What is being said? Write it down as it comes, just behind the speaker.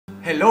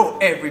Hello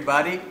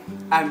everybody!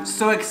 I'm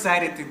so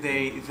excited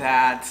today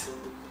that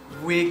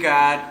we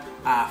got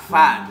a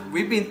fan.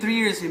 We've been 3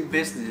 years in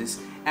business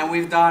and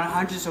we've done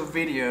hundreds of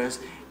videos,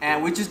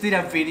 and we just did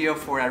a video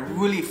for a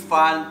really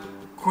fun,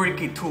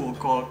 quirky tool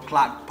called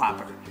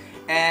ClogPopper.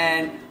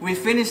 And we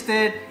finished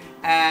it,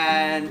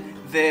 and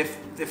the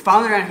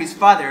founder and his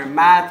father,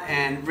 Matt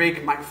and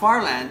Rick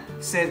McFarland,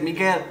 said,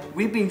 Miguel,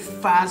 we've been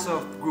fans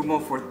of Grumo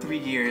for 3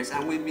 years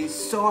and we'd be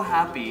so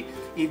happy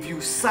if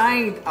you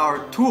signed our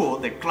tool,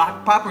 the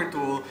ClogPopper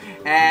tool,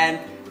 and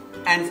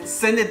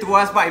send it to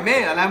us by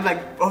mail. And I'm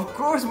like, of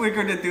course we're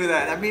gonna do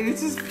that. I mean,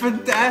 it's just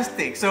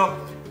fantastic. So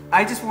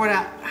I just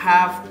wanna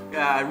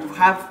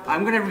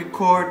I'm gonna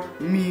record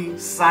me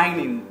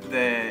signing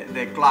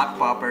the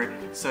ClogPopper,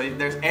 so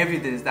there's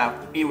evidence that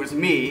it was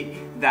me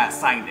that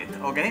signed it,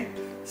 okay?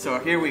 So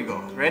here we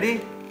go. Ready?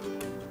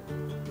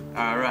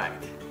 All right.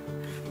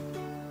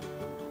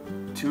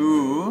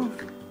 2.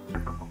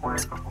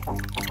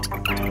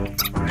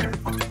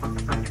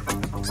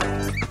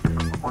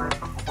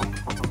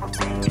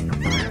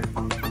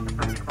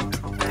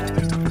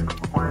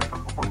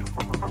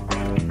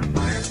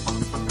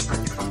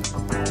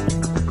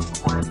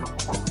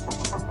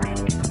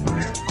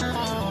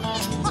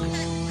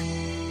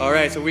 All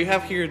right, so we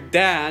have here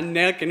Dan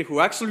Nelken, who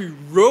actually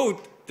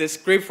wrote the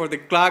script for the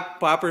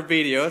ClogPopper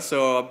video,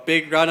 so a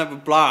big round of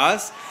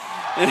applause.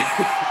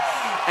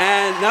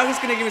 And now he's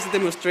going to give us a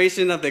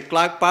demonstration of the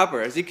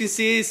ClogPopper. As you can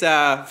see, it's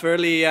a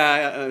fairly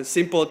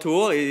simple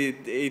tool.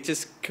 It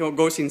just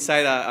goes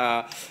inside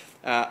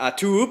a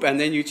tube, and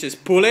then you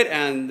just pull it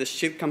and the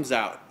shit comes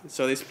out.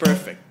 So it's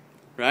perfect,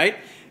 right?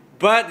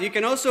 But you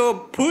can also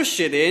push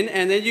it in,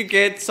 and then you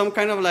get some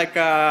kind of like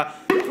a,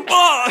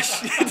 oh,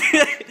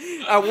 shit,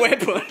 a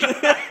weapon.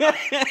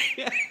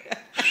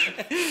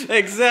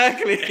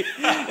 Exactly.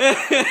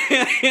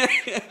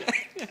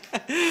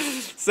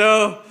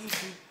 So,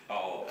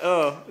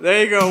 oh,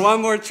 there you go.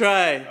 One more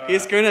try.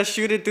 He's gonna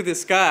shoot it to the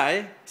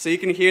sky so you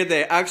can hear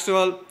the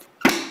actual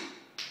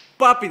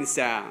popping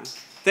sound.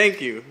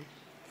 Thank you.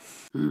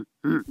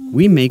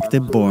 We make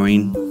the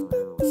boring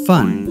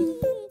fun,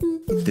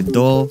 the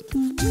dull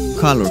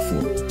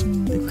colorful,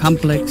 the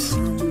complex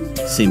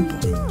simple,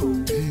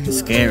 the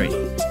scary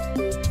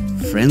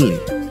friendly.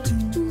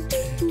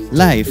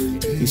 Life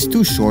is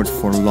too short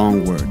for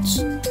long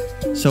words,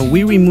 so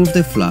we remove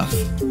the fluff,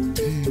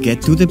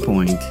 get to the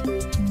point,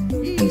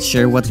 and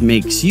share what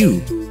makes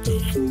you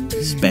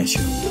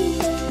special.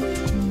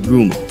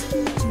 Grumo,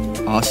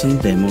 awesome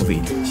demo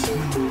videos.